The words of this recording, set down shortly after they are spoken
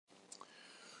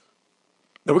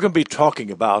Now we're going to be talking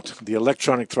about the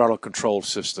electronic throttle control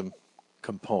system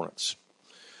components.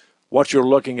 What you're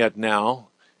looking at now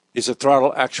is a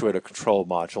throttle actuator control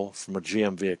module from a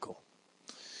GM vehicle.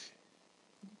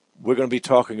 We're going to be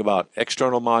talking about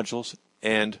external modules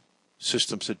and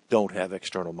systems that don't have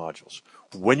external modules.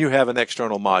 When you have an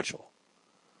external module,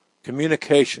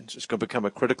 communications is going to become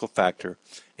a critical factor,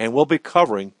 and we'll be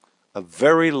covering a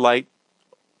very light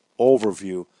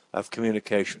overview of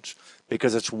communications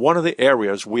because it's one of the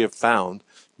areas we have found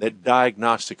that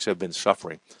diagnostics have been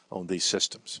suffering on these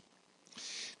systems.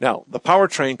 Now, the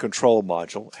powertrain control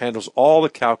module handles all the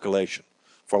calculation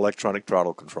for electronic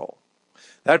throttle control.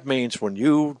 That means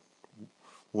when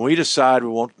we decide we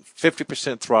want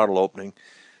 50% throttle opening,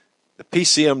 the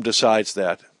PCM decides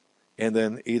that and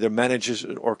then either manages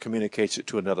it or communicates it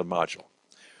to another module.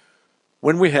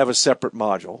 When we have a separate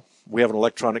module, we have an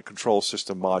electronic control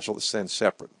system module that stands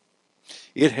separate.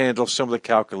 It handles some of the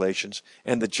calculations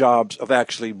and the jobs of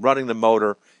actually running the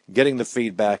motor, getting the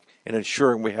feedback, and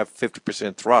ensuring we have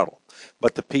 50% throttle.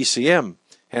 But the PCM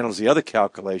handles the other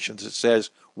calculations. It says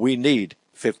we need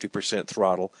 50%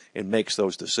 throttle and makes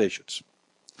those decisions.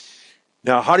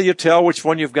 Now, how do you tell which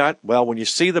one you've got? Well, when you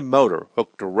see the motor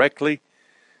hooked directly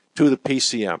to the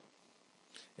PCM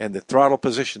and the throttle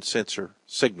position sensor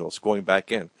signals going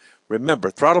back in.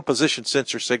 Remember, throttle position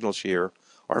sensor signals here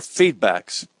are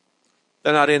feedbacks.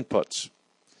 They're not inputs.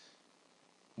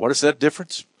 What is that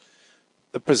difference?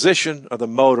 The position of the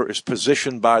motor is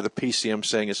positioned by the PCM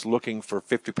saying it's looking for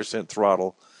 50%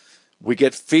 throttle. We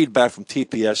get feedback from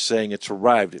TPS saying it's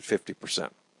arrived at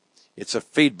 50%. It's a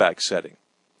feedback setting.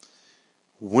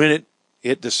 When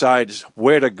it decides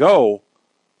where to go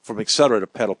from accelerator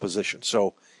pedal position.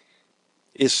 So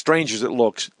as strange as it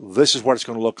looks, this is what it's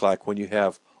going to look like when you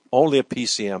have only a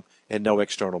PCM and no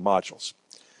external modules.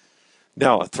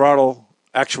 Now, a throttle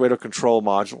actuator control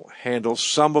module handles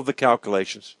some of the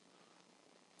calculations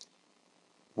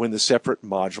when the separate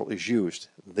module is used.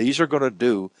 These are going to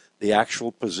do the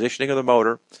actual positioning of the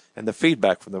motor and the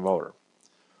feedback from the motor.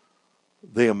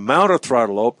 The amount of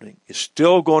throttle opening is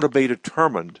still going to be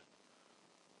determined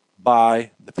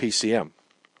by the PCM.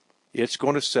 It's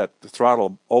going to set the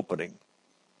throttle opening,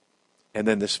 and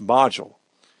then this module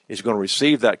is going to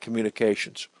receive that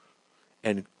communications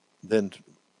and then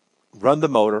run the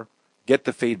motor, get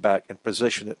the feedback, and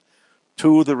position it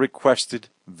to the requested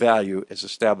value as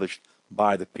established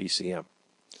by the PCM.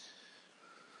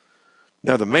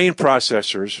 Now, the main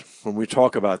processors, when we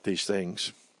talk about these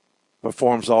things,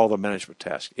 performs all the management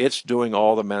tasks. It's doing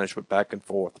all the management back and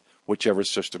forth, whichever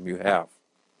system you have.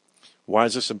 Why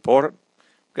is this important?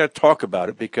 We've got to talk about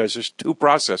it because there's two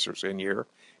processors in here,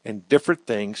 and different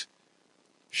things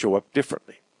show up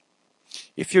differently.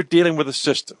 If you're dealing with a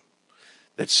system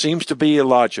that seems to be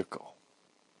illogical,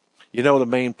 you know the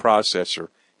main processor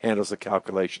handles the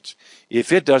calculations.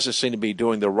 If it doesn't seem to be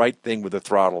doing the right thing with the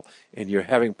throttle and you're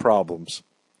having problems,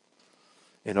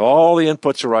 and all the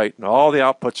inputs are right and all the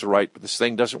outputs are right, but this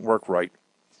thing doesn't work right,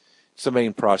 it's the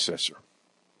main processor.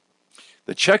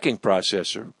 The checking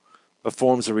processor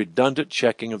performs a redundant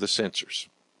checking of the sensors.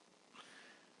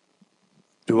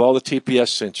 Do all the TPS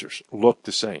sensors look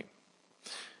the same?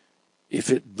 If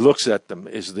it looks at them,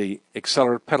 is the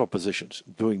accelerator pedal positions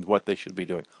doing what they should be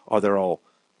doing? Are they all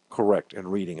correct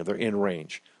and reading? Are they in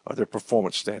range? Are there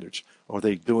performance standards? Are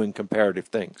they doing comparative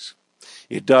things?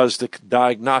 It does the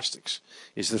diagnostics.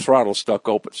 Is the throttle stuck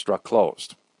open, stuck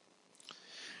closed?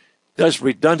 Does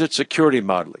redundant security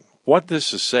modeling. What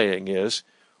this is saying is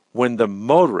when the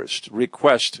motorist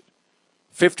requests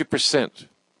 50%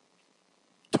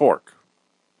 torque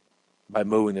by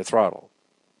moving the throttle,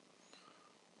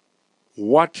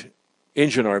 what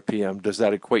engine RPM does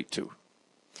that equate to?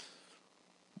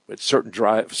 It's certain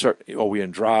drive, certain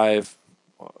OEM drive,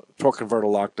 torque converter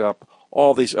locked up,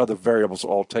 all these other variables are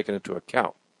all taken into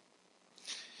account.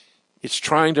 It's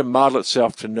trying to model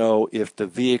itself to know if the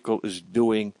vehicle is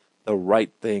doing the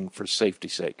right thing for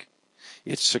safety's sake.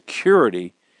 It's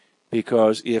security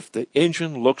because if the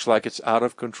engine looks like it's out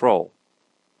of control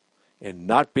and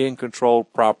not being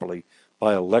controlled properly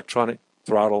by electronic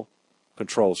throttle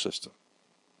control system,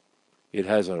 it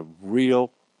has a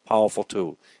real powerful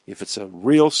tool. If it's a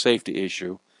real safety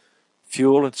issue,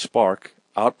 fuel and spark,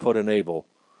 output enable,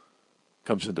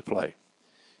 comes into play.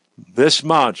 This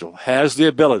module has the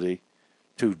ability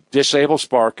to disable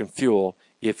spark and fuel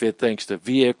if it thinks the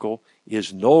vehicle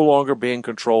is no longer being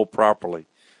controlled properly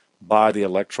by the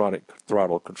electronic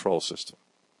throttle control system.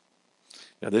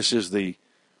 Now, this is the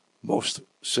most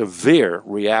severe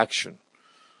reaction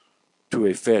to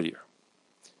a failure.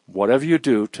 Whatever you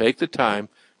do, take the time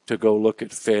to go look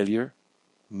at failure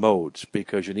modes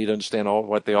because you need to understand all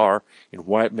what they are and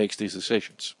why it makes these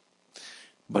decisions.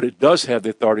 But it does have the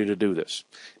authority to do this.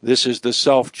 This is the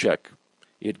self-check.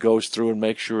 It goes through and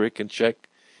makes sure it can check,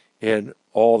 and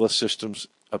all the systems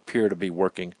appear to be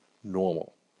working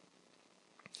normal.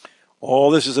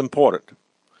 All this is important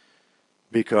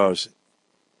because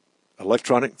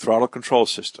electronic throttle control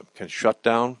system can shut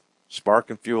down spark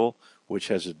and fuel, which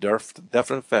has a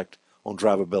definite effect on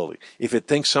drivability. If it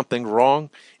thinks something wrong,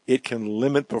 it can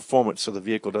limit performance so the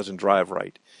vehicle doesn't drive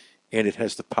right, and it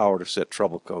has the power to set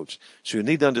trouble codes. So you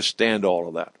need to understand all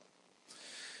of that.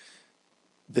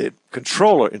 The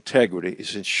controller integrity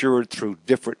is ensured through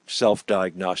different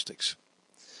self-diagnostics.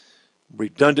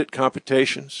 Redundant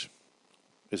computations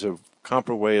is a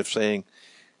comparable way of saying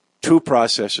two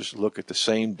processors look at the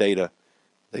same data,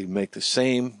 they make the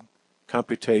same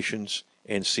computations,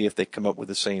 and see if they come up with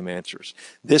the same answers.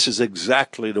 This is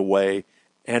exactly the way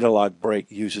analog brake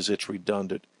uses its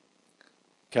redundant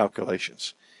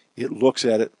calculations. It looks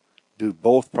at it, do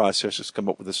both processors come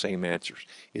up with the same answers?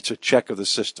 It's a check of the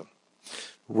system.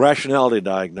 Rationality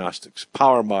diagnostics,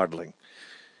 power modeling,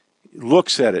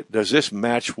 looks at it, does this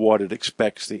match what it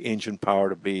expects the engine power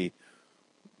to be,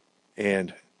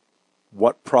 and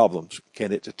what problems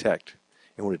can it detect?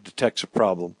 And when it detects a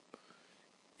problem,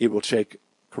 it will take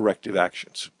corrective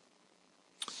actions.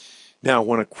 Now,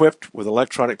 when equipped with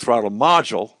electronic throttle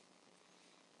module,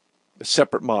 a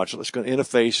separate module, it's going to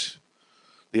interface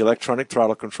the electronic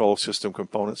throttle control system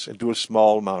components and do a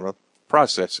small amount of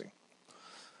processing.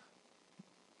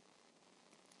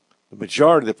 The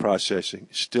majority of the processing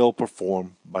is still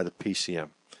performed by the PCM,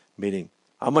 meaning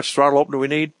how much throttle open do we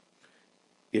need?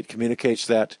 It communicates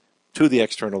that to the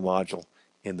external module,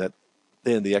 and that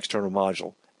then the external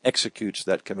module executes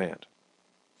that command.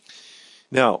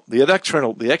 Now, the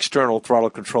external throttle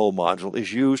control module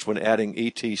is used when adding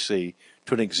ETC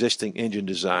to an existing engine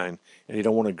design, and you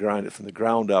don't want to grind it from the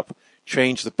ground up,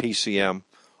 change the PCM,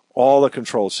 all the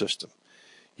control system.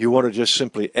 You want to just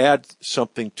simply add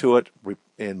something to it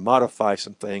and modify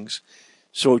some things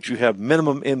so that you have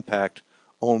minimum impact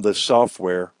on the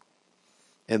software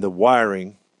and the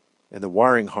wiring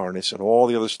harness and all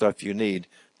the other stuff you need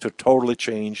to totally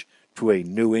change to a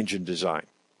new engine design.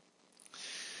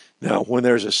 Now, when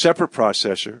there's a separate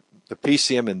processor, the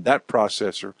PCM and that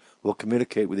processor will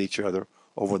communicate with each other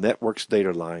over network's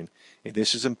data line, and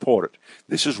this is important.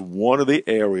 This is one of the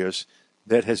areas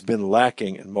that has been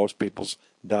lacking in most people's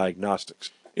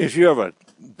diagnostics. If you have a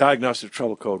diagnostic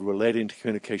trouble code relating to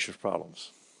communications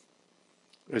problems,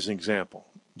 as an example,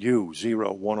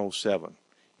 U0107,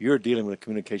 you're dealing with a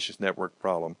communications network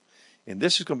problem, and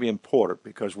this is going to be important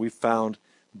because we found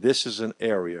this is an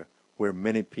area where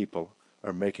many people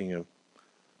are making a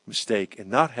mistake in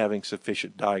not having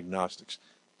sufficient diagnostics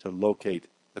to locate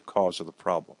the cause of the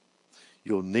problem.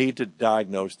 You'll need to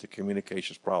diagnose the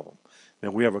communications problem. Now,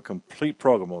 we have a complete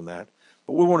program on that,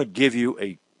 but we want to give you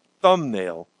a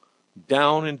thumbnail,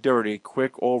 down and dirty,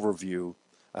 quick overview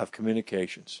of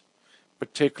communications,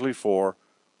 particularly for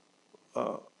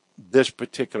this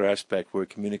particular aspect where we're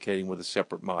communicating with a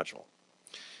separate module.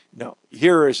 Now,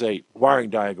 here is a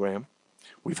wiring diagram.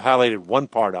 We've highlighted one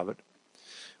part of it.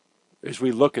 As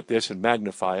we look at this and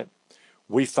magnify it,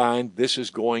 we find this is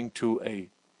going to a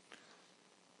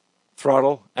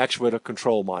throttle actuator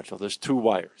control module. There's two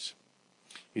wires.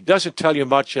 It doesn't tell you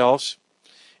much else,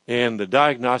 and the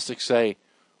diagnostics say,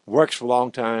 works for a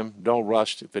long time, don't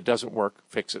rust. If it doesn't work,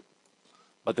 fix it.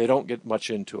 But they don't get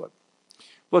much into it.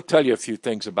 We'll tell you a few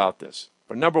things about this.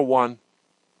 For number one,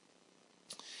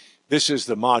 this is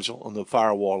the module on the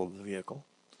firewall of the vehicle,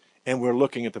 and we're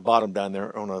looking at the bottom down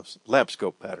there on a lab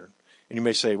scope pattern. And you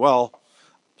may say, well,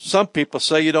 some people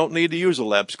say you don't need to use a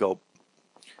lab scope.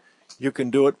 You can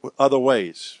do it other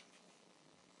ways.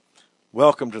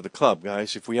 Welcome to the club,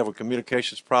 guys. If we have a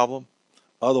communications problem,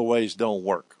 other ways don't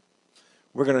work.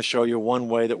 We're going to show you one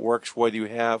way that works, whether you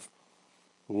have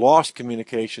lost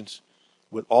communications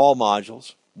with all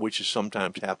modules, which is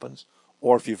sometimes happens,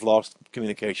 or if you've lost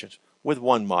communications with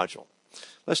one module.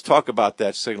 Let's talk about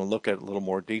that signal, look at it in a little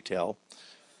more detail.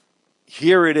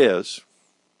 Here it is.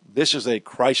 This is a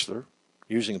Chrysler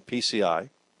using a PCI.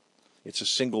 It's a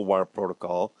single wire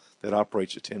protocol that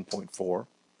operates at 10.4.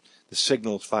 The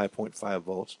signal is 5.5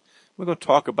 volts. We're going to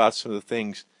talk about some of the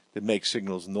things that make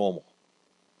signals normal.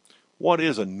 What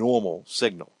is a normal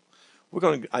signal? We're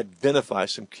going to identify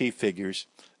some key figures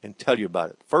and tell you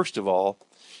about it. First of all,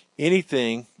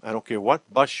 anything, I don't care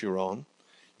what bus you're on,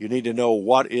 you need to know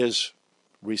what is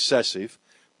recessive.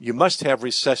 You must have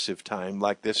recessive time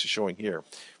like this is showing here.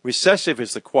 Recessive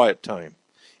is the quiet time.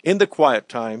 In the quiet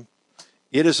time,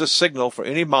 it is a signal for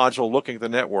any module looking at the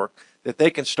network that they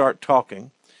can start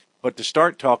talking, but to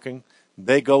start talking,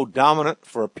 they go dominant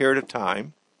for a period of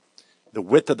time. The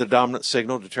width of the dominant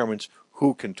signal determines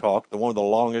who can talk. The one with the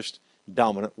longest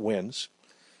dominant wins.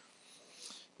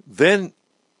 Then,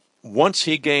 once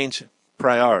he gains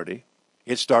priority,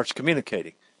 it starts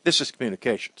communicating. This is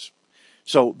communications.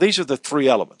 So these are the three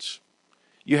elements.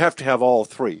 You have to have all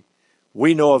three.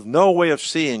 We know of no way of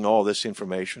seeing all this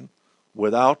information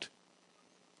without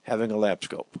having a lab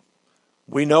scope.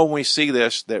 We know when we see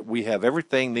this that we have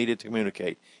everything needed to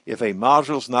communicate. If a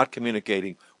module is not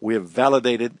communicating, we have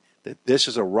validated that this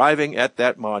is arriving at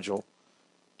that module.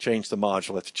 Change the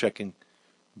module after checking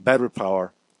battery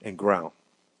power and ground.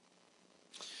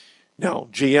 Now,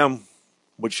 GM,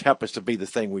 which happens to be the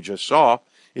thing we just saw,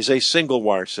 is a single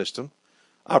wire system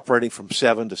operating from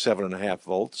 7 to 7.5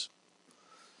 volts.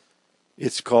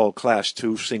 It's called Class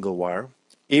 2 single wire,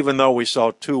 even though we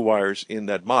saw 2 wires in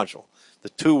that module. The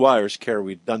 2 wires carry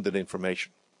redundant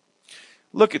information.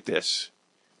 Look at this.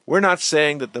 We're not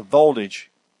saying that the voltage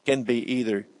can be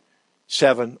either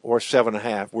 7 or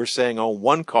 7.5. We're saying on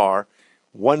one car,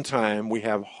 one time, we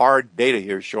have hard data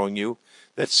here showing you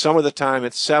that some of the time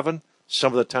it's 7,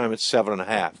 some of the time it's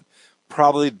 7.5.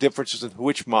 Probably differences in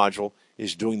which module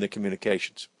is doing the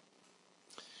communications.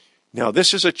 Now,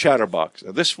 this is a chatterbox.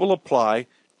 Now, this will apply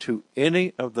to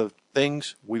any of the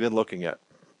things we've been looking at.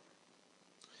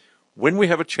 When we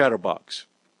have a chatterbox,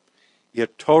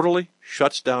 it totally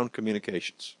shuts down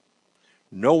communications.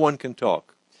 No one can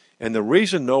talk. And the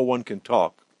reason no one can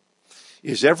talk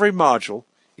is every module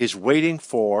is waiting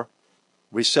for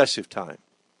recessive time.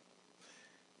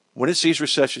 When it sees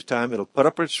recessive time, it'll put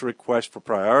up its request for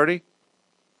priority,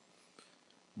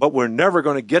 but we're never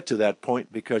going to get to that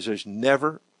point because there's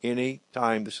never any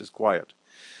time this is quiet.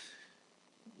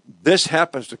 This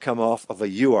happens to come off of a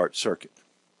UART circuit,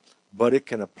 but it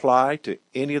can apply to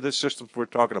any of the systems we're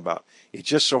talking about. It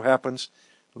just so happens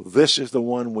this is the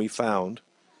one we found,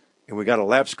 and we got a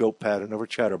lab scope pattern over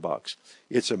chatterbox.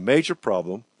 It's a major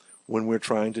problem when we're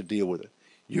trying to deal with it.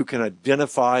 You can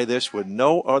identify this with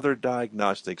no other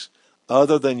diagnostics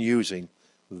other than using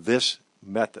this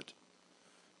method.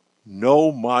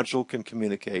 No module can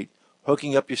communicate.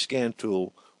 Hooking up your scan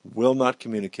tool will not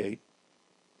communicate.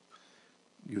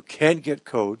 You can't get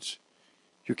codes.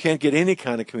 You can't get any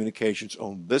kind of communications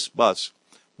on this bus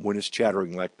when it's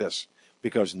chattering like this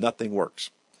because nothing works.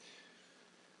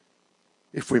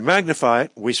 If we magnify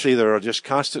it, we see there are just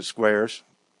constant squares.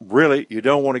 Really, you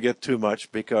don't want to get too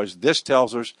much because this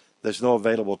tells us there's no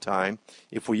available time.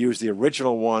 If we use the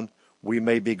original one, we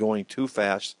may be going too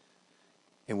fast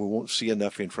and we won't see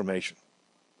enough information.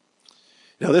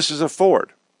 Now, this is a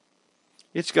Ford.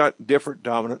 It's got different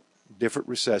dominant, different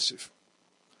recessive,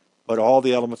 but all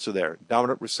the elements are there.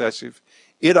 Dominant, recessive.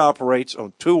 It operates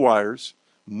on 2 wires,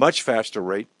 much faster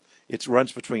rate. It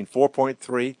runs between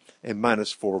 4.3 and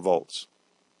minus 4 volts.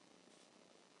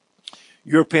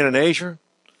 European and Asia,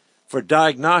 for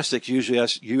diagnostics, usually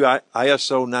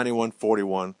ISO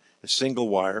 9141, a single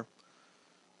wire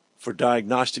for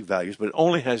diagnostic values, but it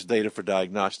only has data for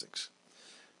diagnostics.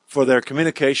 For their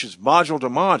communications module to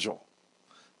module,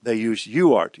 they use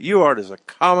UART. UART is a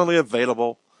commonly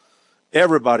available,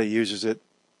 everybody uses it.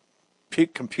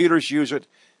 Computers use it.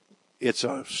 It's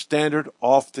a standard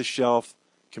off-the-shelf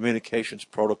communications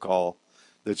protocol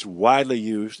that's widely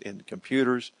used in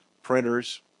computers,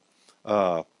 printers,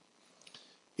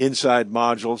 inside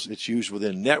modules. It's used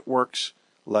within networks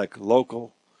like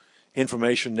local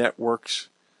information networks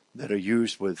that are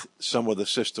used with some of the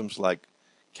systems like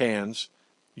CANs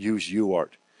use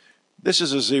UART. This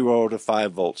is a 0 to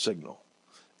 5 volt signal.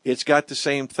 It's got the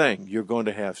same thing. You're going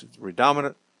to have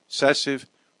predominant, recessive,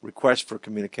 request for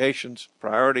communications,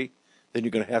 priority, then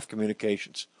you're going to have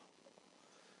communications.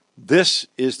 This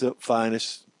is the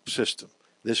finest system.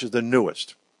 This is the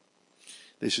newest.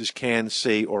 This is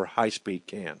CAN-C or high-speed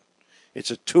CAN.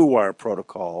 It's a 2-wire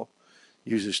protocol,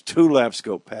 uses 2 lab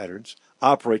scope patterns,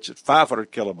 operates at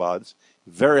 500 kilobaud,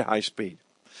 very high speed.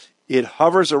 It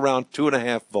hovers around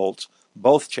 2.5 volts,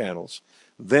 both channels.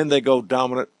 Then they go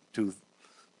dominant to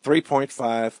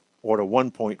 3.5 or to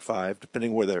 1.5,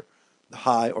 depending whether they're the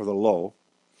high or the low.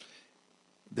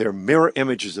 They're mirror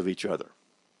images of each other.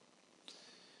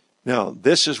 Now,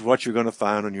 this is what you're going to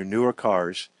find on your newer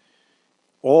cars.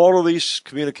 All of these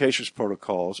communications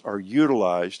protocols are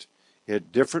utilized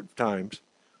at different times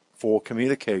for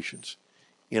communications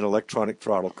in electronic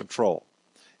throttle control,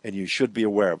 and you should be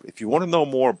aware of it. If you want to know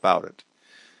more about it,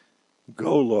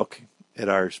 go look at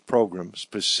our program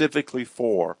specifically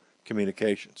for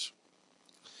communications.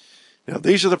 Now,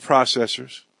 these are the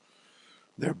processors.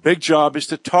 Their big job is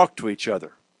to talk to each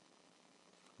other.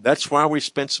 That's why we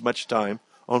spend so much time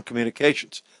on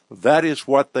communications. That is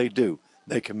what they do.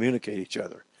 They communicate each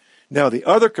other. Now, the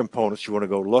other components you want to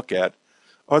go look at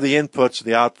are the inputs,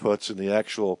 the outputs, and the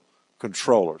actual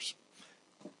controllers.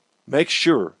 Make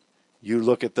sure you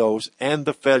look at those and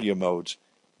the failure modes,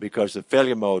 because the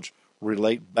failure modes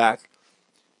relate back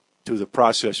to the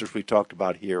processors we talked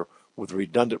about here with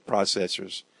redundant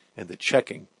processors and the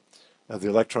checking of the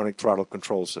electronic throttle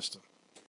control system.